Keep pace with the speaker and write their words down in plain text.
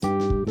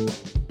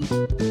Hey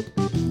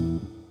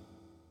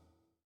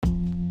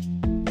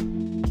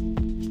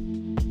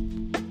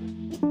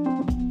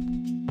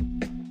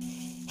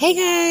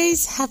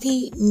guys,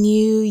 Happy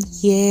New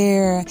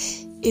Year.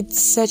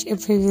 It's such a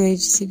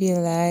privilege to be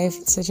alive.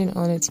 It's such an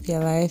honor to be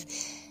alive.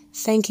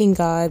 Thanking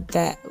God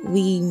that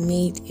we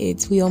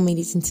all made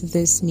it into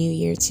this new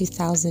year,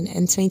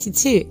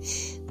 2022,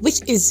 which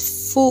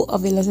is full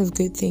of a lot of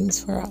good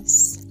things for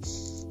us.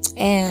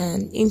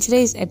 And in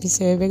today's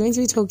episode, we're going to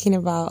be talking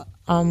about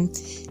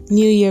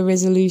New Year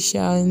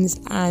resolutions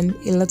and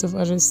a lot of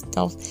other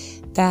stuff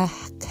that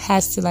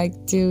has to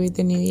do with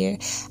the new year.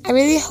 I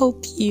really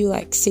hope you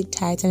sit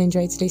tight and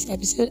enjoy today's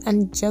episode.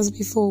 And just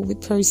before we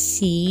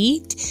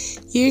proceed,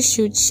 you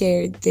should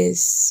share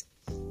this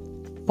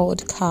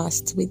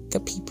podcast with the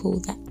people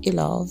that you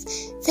love.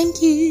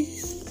 Thank you.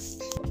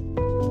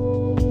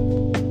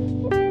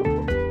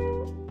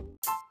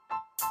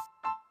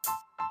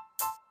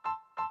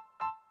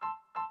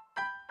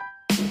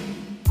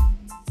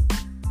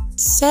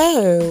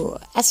 So,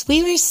 as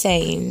we were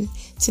saying,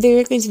 today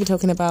we're going to be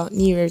talking about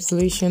New Year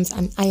resolutions,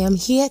 and I am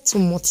here to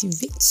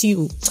motivate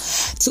you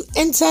to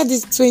enter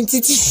this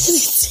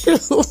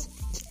 2022.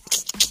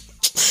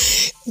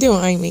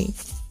 Don't mind me.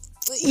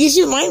 You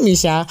should mind me,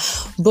 Sha.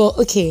 But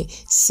okay,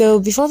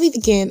 so before we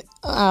begin,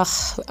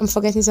 I'm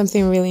forgetting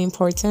something really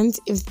important.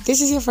 If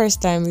this is your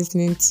first time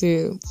listening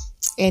to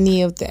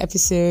any of the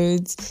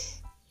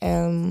episodes,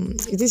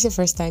 if this is your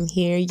first time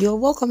here, you're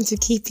welcome to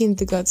Keeping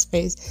the God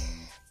Space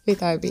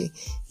with RB.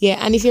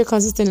 Yeah, and if you're a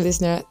consistent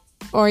listener,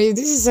 or if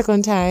this is the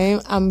second time,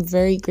 I'm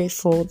very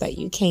grateful that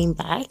you came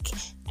back,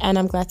 and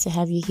I'm glad to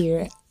have you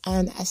here.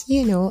 And as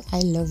you know, I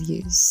love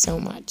you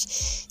so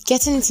much.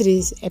 Getting into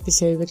this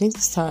episode, we're going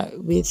to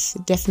start with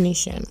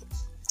definition.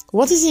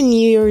 What is a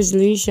New Year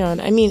resolution?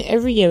 I mean,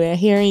 every year we're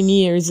hearing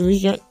New Year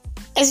resolution,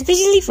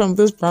 especially from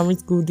those primary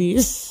school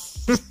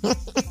days.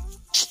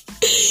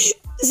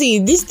 See,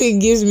 this thing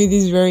gives me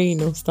this very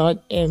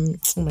nostalgic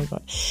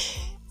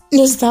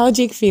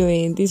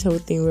feeling. This whole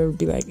thing where we'll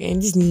be like,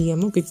 this new year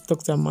I'm not going to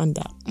talk to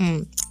Amanda.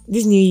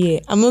 This new year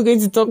I'm not going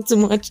to talk too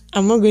much.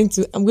 I'm going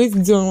to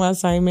do one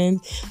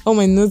assignment. All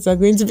my notes are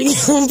going to be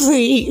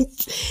complete,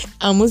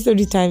 and most of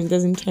the time it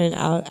doesn't turn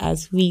out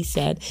as we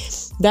said.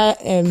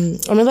 That I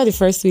remember the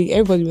first week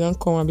everybody will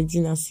come and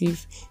begin as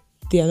if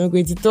they are not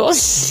going to talk.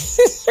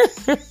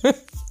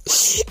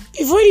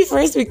 Before the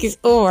first week is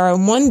over,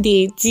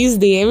 Monday,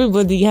 Tuesday,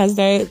 everybody has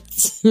started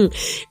to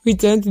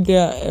return to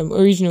their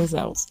original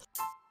selves.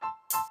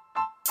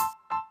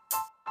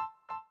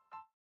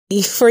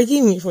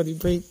 Forgive me for the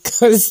break,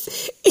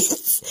 because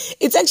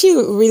it's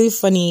actually really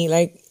funny,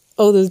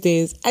 all those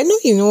days. I know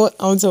you know what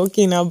I'm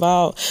talking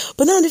about,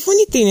 but now the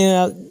funny thing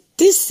is,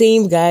 these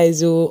same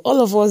guys,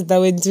 all of us that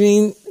were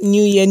doing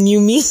New Year,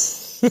 New Me,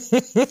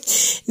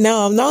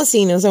 now I'm now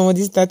seeing on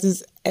somebody's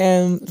status,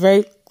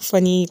 very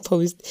funny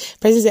post.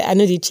 Person said, I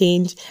know they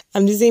change.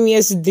 I'm the same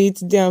yesterday,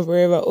 today, and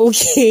forever.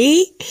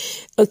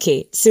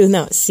 Okay. So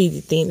now see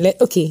the thing.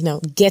 Now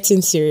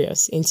getting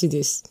serious into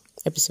this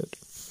episode.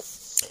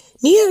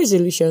 New Year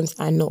resolutions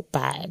are not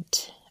bad.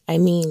 I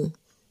mean,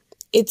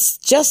 it's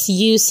just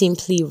you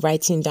simply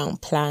writing down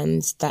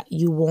plans that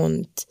you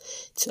want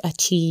to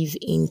achieve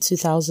in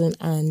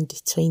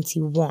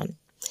 2021.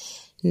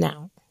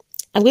 Now,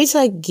 I'm going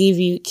to give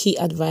you key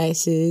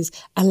advices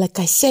and, like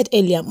I said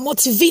earlier,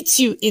 motivate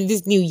you in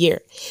this new year.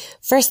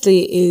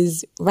 Firstly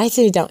is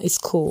writing it down is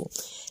cool.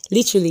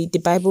 Literally, the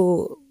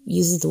Bible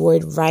uses the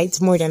word write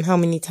more than how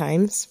many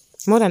times?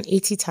 More than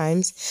 80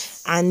 times,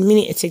 and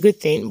meaning it's a good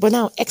thing. But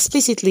now,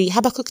 explicitly,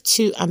 Habakkuk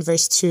 2 and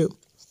verse 2.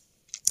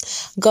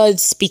 God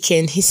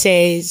speaking, he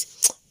says,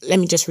 let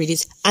me just read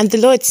it. And the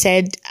Lord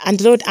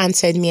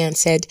answered me and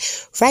said,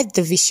 write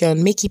the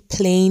vision, make it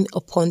plain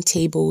upon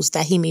tables,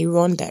 that he may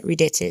run that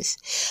readeth it.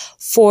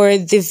 For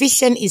the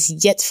vision is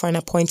yet for an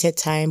appointed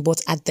time, but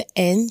at the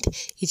end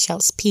it shall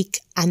speak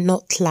and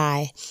not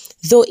lie.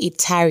 Though it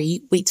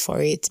tarry, wait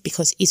for it,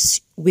 because it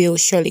will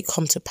surely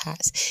come to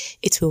pass.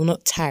 It will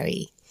not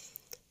tarry.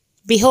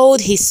 Behold,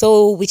 his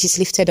soul which is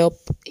lifted up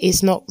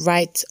is not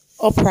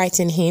upright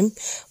in him,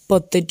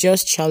 but the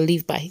just shall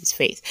live by his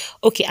faith.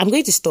 Okay, I'm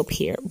going to stop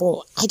here, but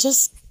I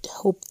just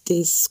hope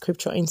this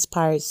scripture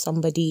inspires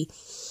somebody.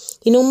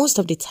 Most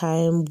of the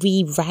time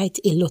we write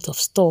a lot of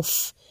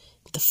stuff.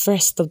 The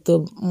first of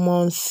the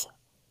month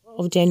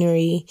of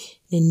January,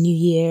 the new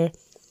year,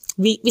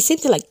 we seem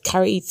to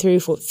carry it through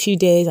for a few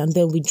days and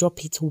then we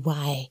drop it.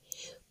 Why?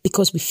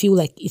 Because we feel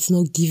like it's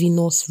not giving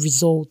us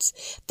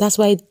results. That's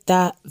why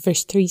that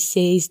verse 3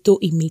 says, though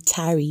it may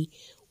tarry,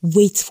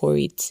 wait for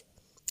it.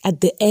 At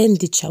the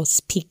end it shall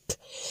speak.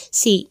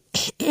 See,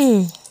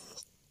 I'm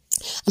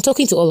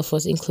talking to all of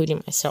us,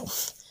 including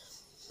myself.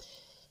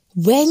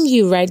 When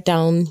you write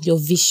down your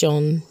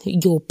vision,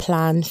 your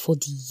plan for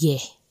the year,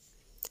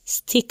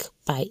 stick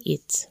by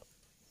it.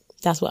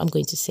 That's what I'm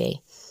going to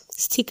say.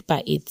 Stick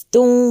by it.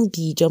 Don't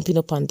be jumping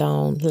up and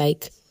down.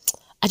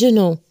 I don't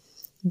know.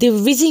 The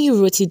reason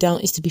you wrote it down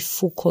is to be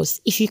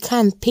focused. If you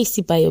can, paste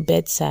it by your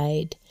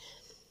bedside.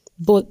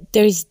 But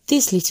there is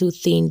this little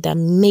thing that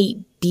may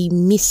be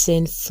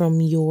missing from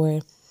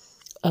your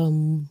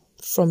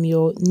from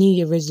your New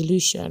Year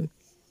resolution.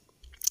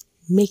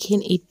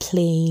 Making a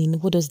plan.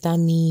 What does that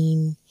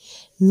mean?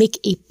 Make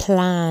a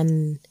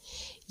plan.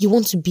 You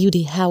want to build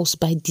a house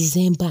by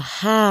December.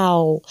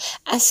 How?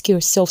 Ask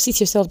yourself, sit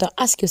yourself down,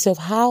 ask yourself,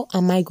 how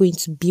am I going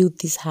to build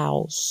this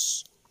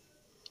house?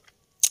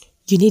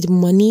 You need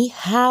money.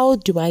 How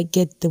do I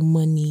get the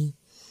money?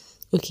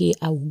 Okay,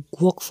 I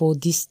work for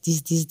this.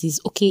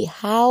 Okay,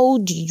 how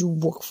do you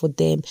work for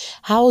them?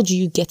 How do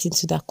you get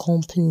into that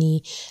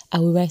company? I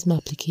will write my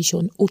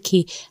application.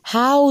 Okay,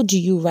 how do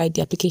you write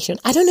the application?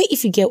 I don't know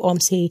if you get what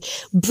I'm saying.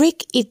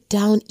 Break it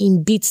down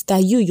in bits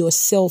that you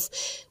yourself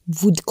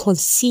would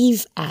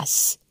conceive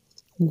as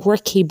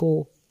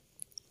workable.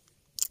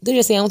 Don't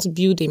just say, I want to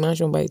build a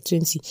mansion by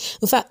 20.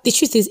 In fact, the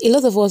truth is, a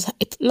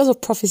lot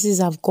of prophecies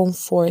have gone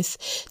forth.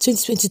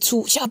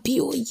 2022 shall be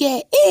your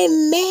year.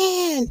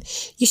 Amen.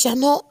 You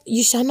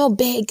shall not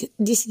beg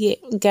this year,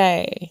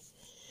 guy.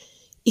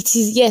 It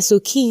is, yes, so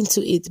key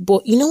into it.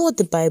 But you know what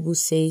the Bible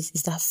says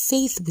is that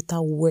faith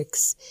without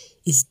works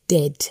is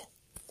dead.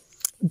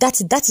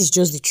 That is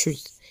just the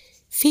truth.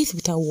 Faith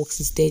without works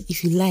is dead.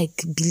 If you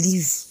like,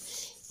 believe.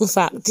 In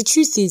fact, the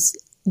truth is,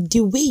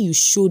 the way you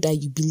show that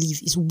you believe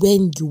is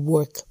when you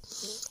work.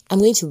 I'm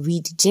going to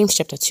read James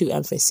chapter 2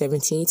 and verse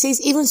 17. It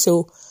says, even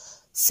so,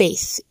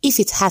 faith, if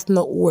it hath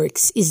not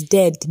works, is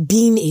dead,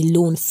 being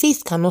alone.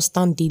 Faith cannot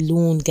stand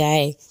alone,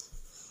 guy.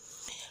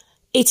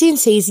 18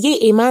 says,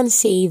 yea, a man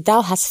say,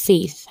 thou hast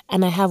faith,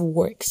 and I have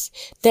works.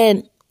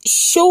 Then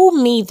show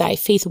me thy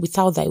faith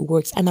without thy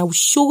works, and I will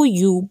show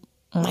you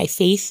my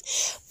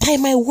faith by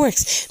my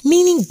works.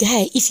 Meaning,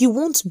 guy, if you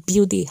want to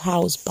build a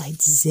house by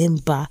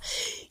December,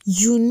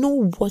 you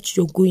know what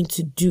you're going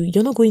to do.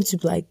 You're not going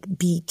to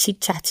be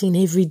chit-chatting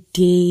every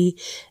day,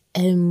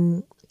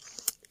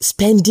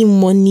 spending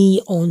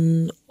money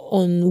on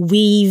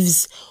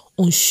weaves,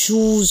 on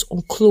shoes,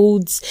 on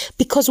clothes.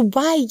 Because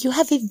why? You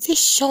have a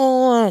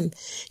vision.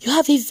 You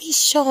have a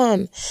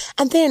vision.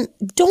 And then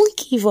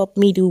don't give up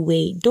middle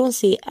way. Don't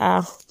say,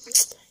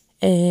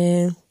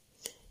 this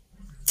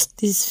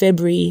is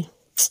February.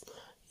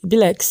 Be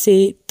like,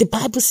 say, the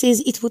Bible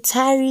says it will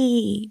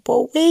tarry,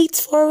 but wait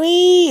for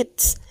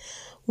it.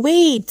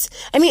 Wait.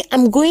 I mean,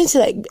 I'm going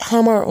to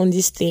hammer on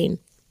this thing.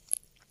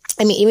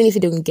 I mean, even if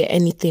you don't get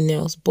anything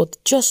else, but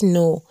just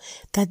know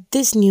that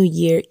this new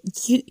year,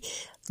 you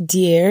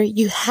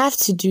have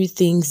to do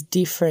things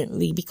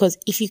differently, because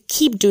if you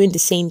keep doing the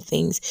same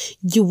things,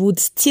 you would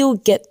still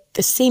get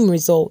the same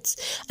results.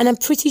 And I'm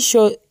pretty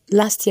sure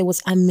last year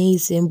was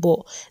amazing, but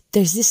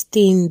there's this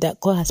thing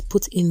that God has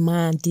put in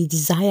man, the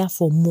desire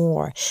for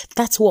more.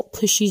 That's what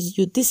pushes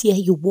you. This year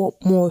you want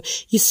more.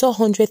 You saw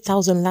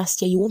 100,000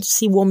 last year. You want to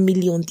see 1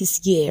 million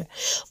this year,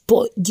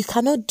 but you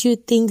cannot do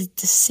things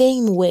the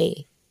same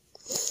way.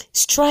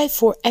 Strive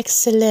for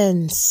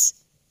excellence.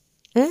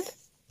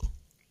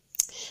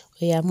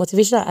 Yeah,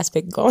 motivational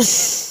aspect gone.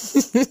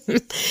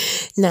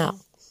 Now,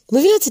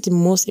 moving on to the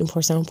most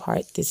important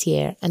part this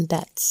year, and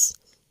that's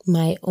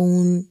my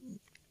own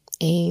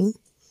aim.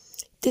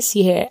 This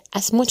year,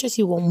 as much as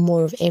you want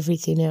more of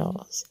everything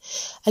else,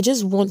 I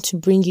just want to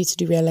bring you to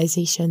the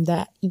realization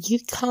that you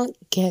can't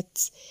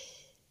get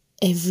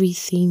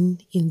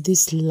everything in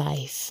this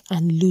life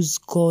and lose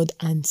God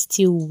and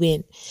still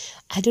win.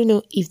 I don't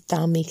know if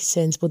that makes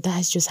sense, but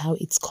that's just how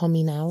it's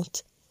coming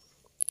out.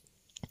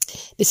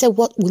 They said,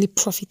 what will it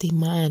profit a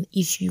man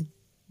if you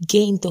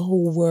gain the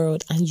whole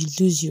world and you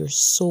lose your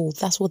soul?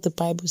 That's what the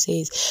Bible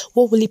says.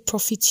 What will it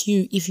profit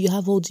you if you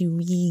have all the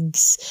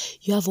wigs,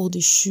 you have all the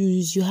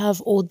shoes, you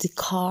have all the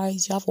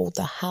cars, you have all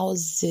the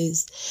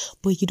houses,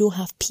 but you don't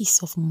have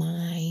peace of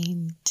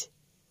mind?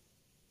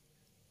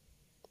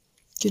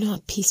 You're not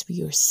at peace with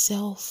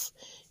yourself.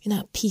 You're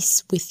not at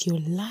peace with your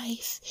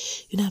life.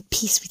 You're not at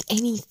peace with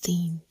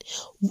anything.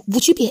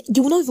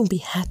 You will not even be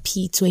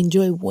happy to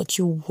enjoy what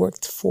you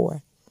worked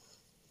for.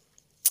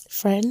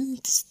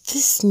 Friends,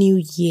 this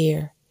new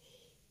year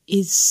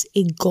is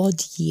a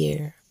God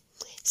year.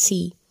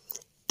 See,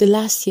 the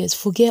last years,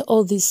 forget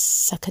all this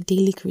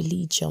psychedelic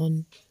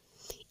religion.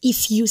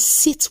 If you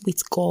sit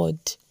with God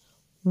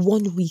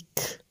 1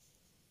 week,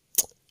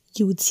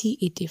 you would see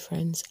a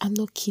difference. I'm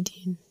not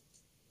kidding.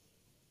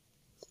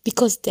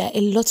 Because there are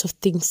a lot of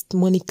things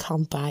money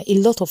can't buy. A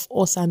lot of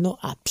us are not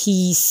at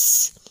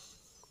peace.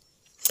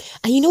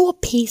 And you know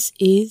what peace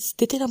is?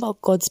 The thing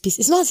about God's peace,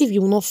 it's not as if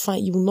you will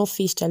not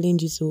face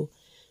challenges,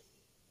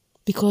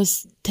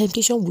 because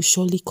temptation will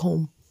surely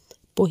come,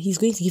 but He's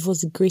going to give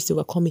us the grace to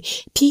overcome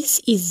it. Peace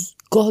is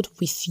God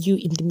with you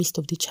in the midst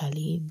of the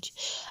challenge.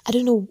 I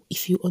don't know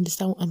if you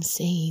understand what I'm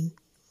saying.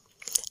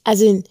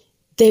 As in,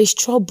 there is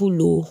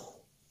trouble,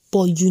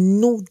 but you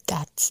know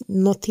that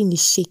nothing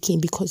is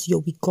shaking because you're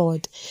with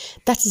God.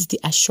 That is the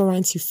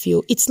assurance you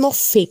feel. It's not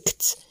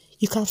faked.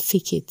 You can't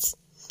fake it.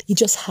 It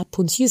just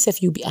happens.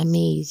 Yourself, you'll be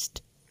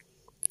amazed.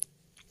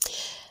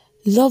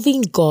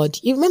 Loving God.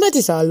 You remember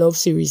this is our love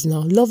series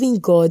now. Loving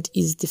God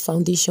is the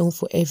foundation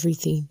for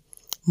everything.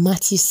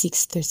 Matthew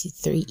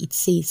 6:33, it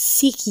says,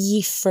 seek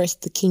ye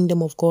first the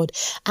kingdom of God,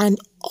 and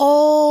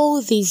all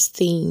these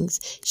things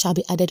shall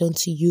be added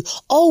unto you.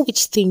 All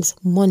which things,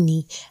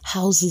 money,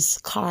 houses,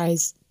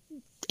 cars,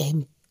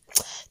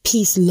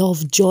 peace,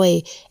 love,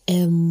 joy,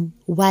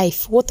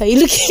 wife, what are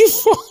you looking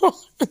for?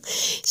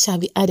 Shall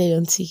be added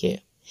unto you.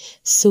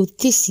 So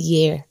this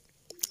year,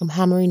 I'm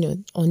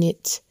hammering on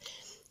it.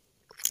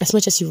 As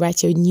much as you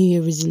write your New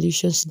Year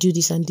resolutions to do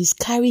this and this,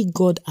 carry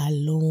God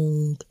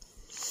along.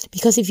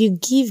 Because if you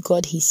give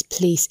God his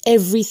place,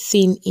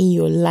 everything in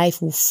your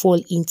life will fall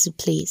into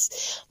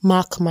place.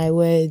 Mark my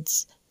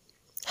words.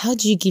 How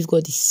do you give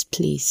God his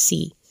place?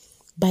 See,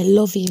 by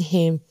loving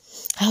him.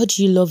 How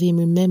do you love him?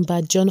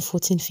 Remember John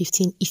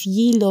 14:15. If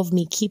ye love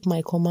me, keep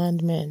my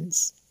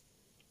commandments.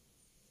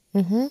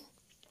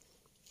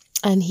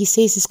 And he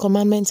says his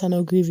commandments are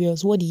not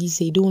grievous. What did he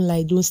say? Don't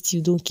lie, don't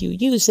steal, don't kill.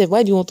 You say,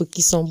 why do you want to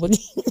kill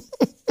somebody?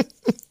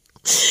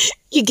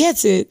 You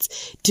get it?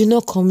 Do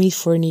not commit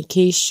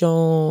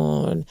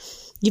fornication.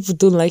 People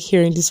don't like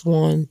hearing this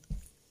one.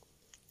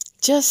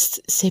 Just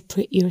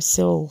separate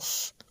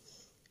yourself.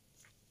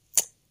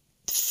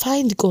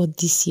 Find God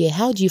this year.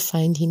 How do you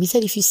find him? He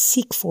said, if you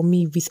seek for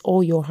me with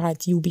all your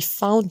heart, you'll be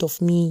found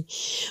of me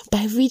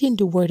by reading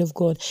the word of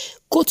God.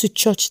 Go to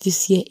church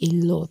this year a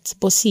lot.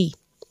 But see,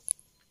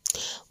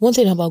 one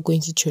thing about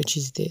going to church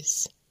is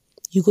this.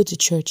 You go to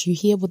church, you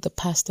hear what the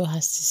pastor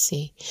has to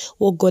say,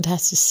 what God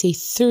has to say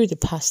through the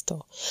pastor.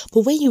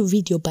 But when you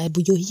read your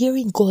Bible, you're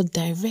hearing God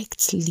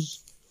directly.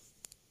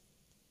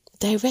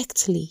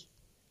 Directly.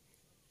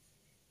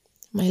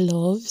 My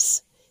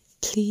loves,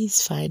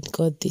 please find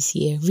God this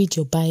year. Read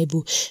your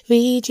Bible.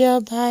 Read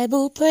your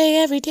Bible. Pray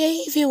every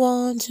day if you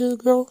want to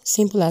grow.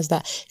 Simple as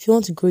that. If you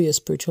want to grow your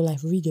spiritual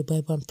life, read your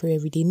Bible and pray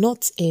every day.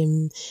 Not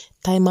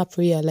timer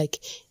prayer like,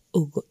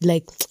 oh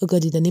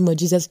God, in the name of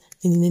Jesus.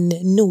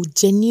 No,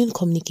 genuine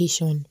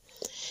communication.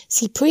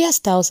 See, prayer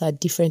styles are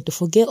different. To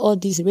forget all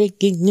these.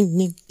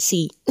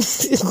 See,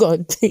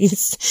 God,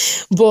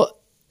 please. But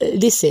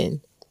listen,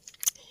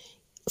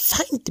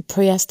 find the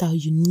prayer style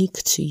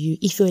unique to you.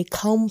 If you're a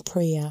calm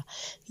prayer,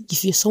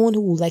 if you're someone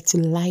who would like to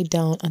lie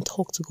down and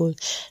talk to God,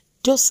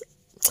 just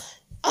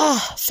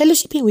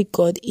fellowshipping with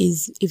God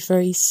is a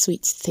very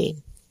sweet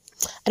thing.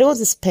 I don't want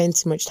to spend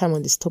too much time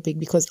on this topic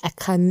because I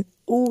will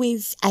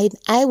always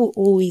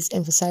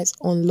emphasize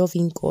on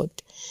loving God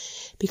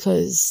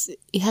because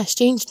it has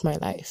changed my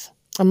life.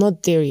 I'm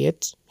not there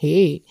yet.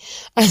 Hey,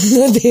 I'm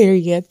not there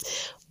yet.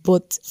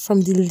 But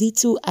from the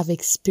little I've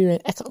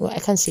experienced, I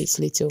can't say it's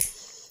little.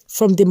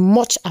 From the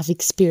much I've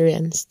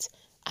experienced,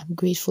 I'm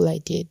grateful I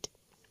did.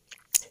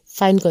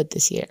 Find God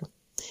this year.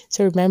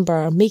 So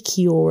remember, make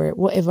your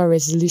whatever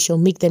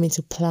resolution, make them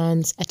into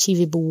plans,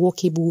 achievable,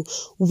 workable,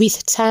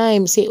 with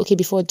time. Say, okay,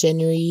 before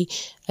January,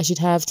 I should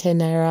have 10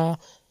 naira,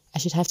 I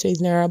should have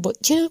 20 naira.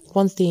 But you know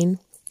one thing,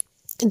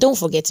 don't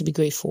forget to be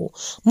grateful.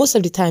 Most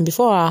of the time,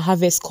 before our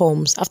harvest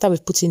comes, after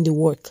we've put in the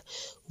work,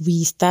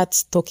 we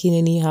start talking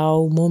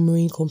anyhow,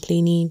 murmuring,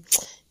 complaining.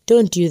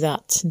 Don't do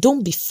that.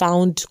 Don't be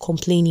found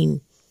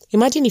complaining.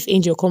 Imagine if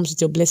Angel comes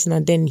with your blessing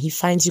and then he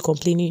finds you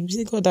complaining. You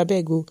say, God, I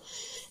beg you.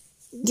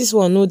 This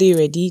one, no, they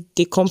ready.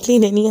 They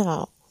complain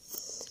anyhow.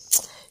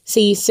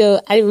 See,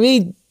 so I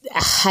didn't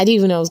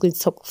even know I was going to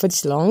talk for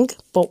this long.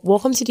 But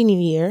welcome to the new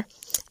year.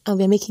 And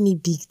we're making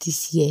it big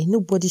this year.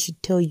 Nobody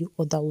should tell you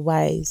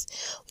otherwise.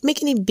 We're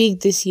making it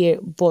big this year.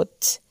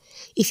 But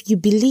if you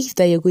believe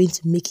that you're going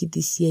to make it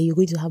this year, you're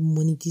going to have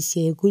money this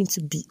year, you're going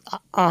to be,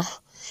 you're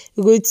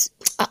going to,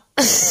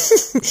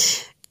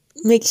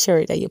 make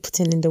sure that you're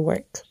putting in the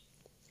work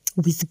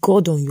with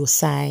God on your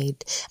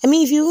side. I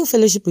mean, if you even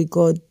fellowship with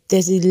God,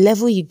 there's a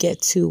level you get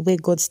to where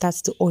God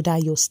starts to order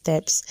your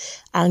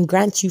steps and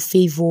grant you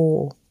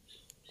favor.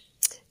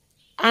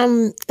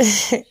 I've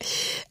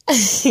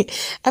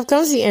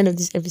come to the end of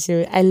this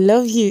episode. I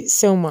love you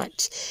so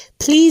much.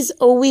 Please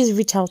always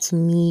reach out to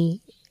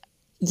me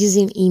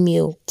using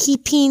email,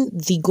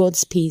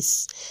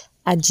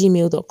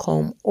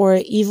 keepingthegodspace@gmail.com, or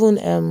even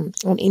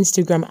on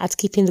Instagram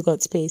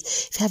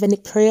 @keepingthegodspace. If you have any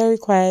prayer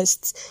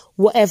requests,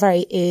 whatever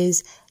it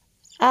is,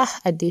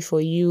 I did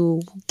for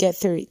you. Get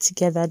through it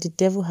together. The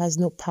devil has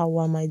no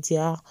power, my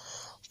dear,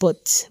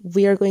 but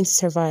we are going to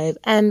survive.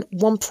 And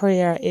one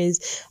prayer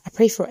is, I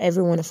pray for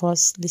every one of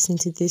us listening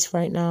to this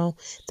right now,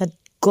 that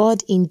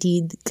God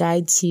indeed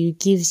guides you,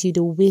 gives you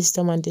the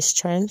wisdom and the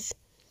strength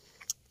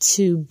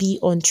to be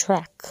on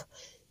track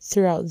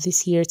throughout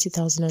this year,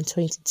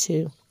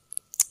 2022.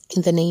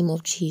 In the name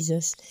of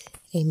Jesus,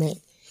 amen.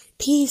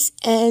 Peace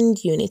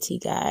and unity,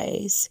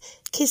 guys.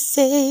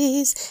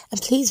 Kisses.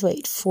 And please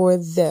wait for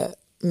the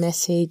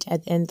message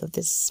at the end of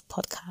this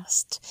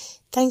podcast.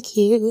 Thank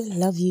you.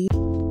 Love you.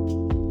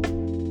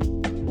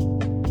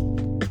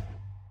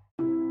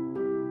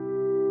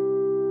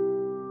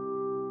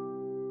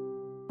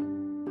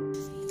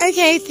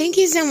 Okay, thank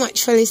you so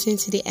much for listening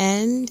to the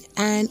end.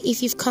 And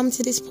if you've come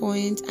to this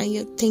point and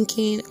you're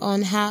thinking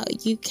on how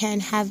you can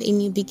have a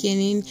new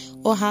beginning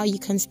or how you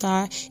can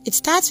start, it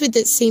starts with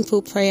the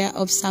simple prayer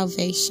of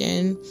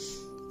salvation.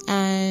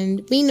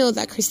 And we know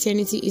that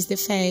Christianity is the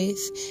faith,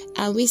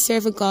 and we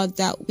serve a God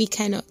that we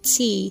cannot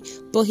see,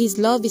 but his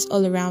love is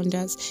all around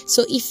us.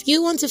 So if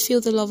you want to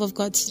feel the love of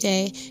God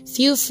today,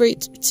 feel free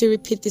to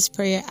repeat this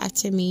prayer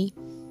after me.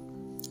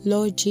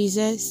 Lord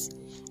Jesus,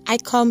 I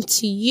come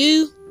to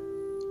you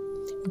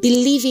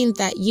believing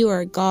that you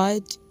are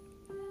God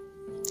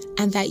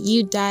and that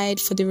you died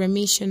for the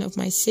remission of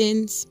my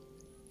sins.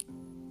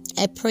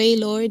 I pray,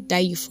 Lord,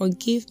 that you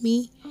forgive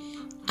me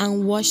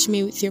and wash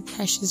me with your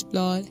precious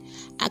blood.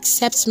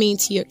 Accept me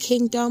into your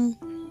kingdom.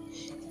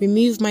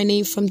 Remove my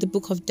name from the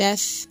book of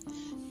death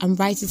and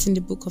write it in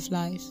the book of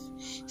life.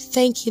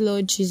 Thank you,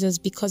 Lord Jesus,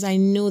 because I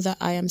know that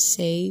I am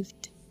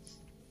saved.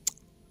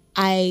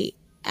 I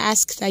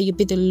ask that you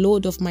be the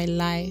Lord of my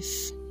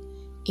life.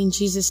 In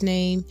Jesus'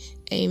 name,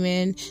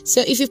 amen.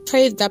 So if you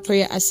prayed that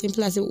prayer as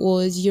simple as it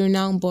was, you're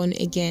now born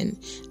again.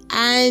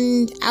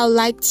 And I would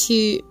like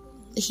to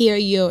hear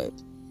your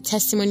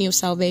testimony of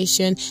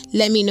salvation.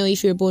 Let me know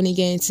if you're born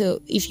again.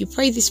 So if you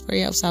pray this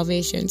prayer of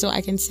salvation, so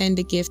I can send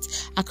the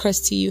gift across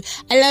to you.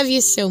 I love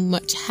you so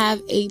much.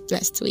 Have a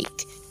blessed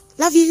week.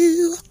 Love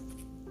you.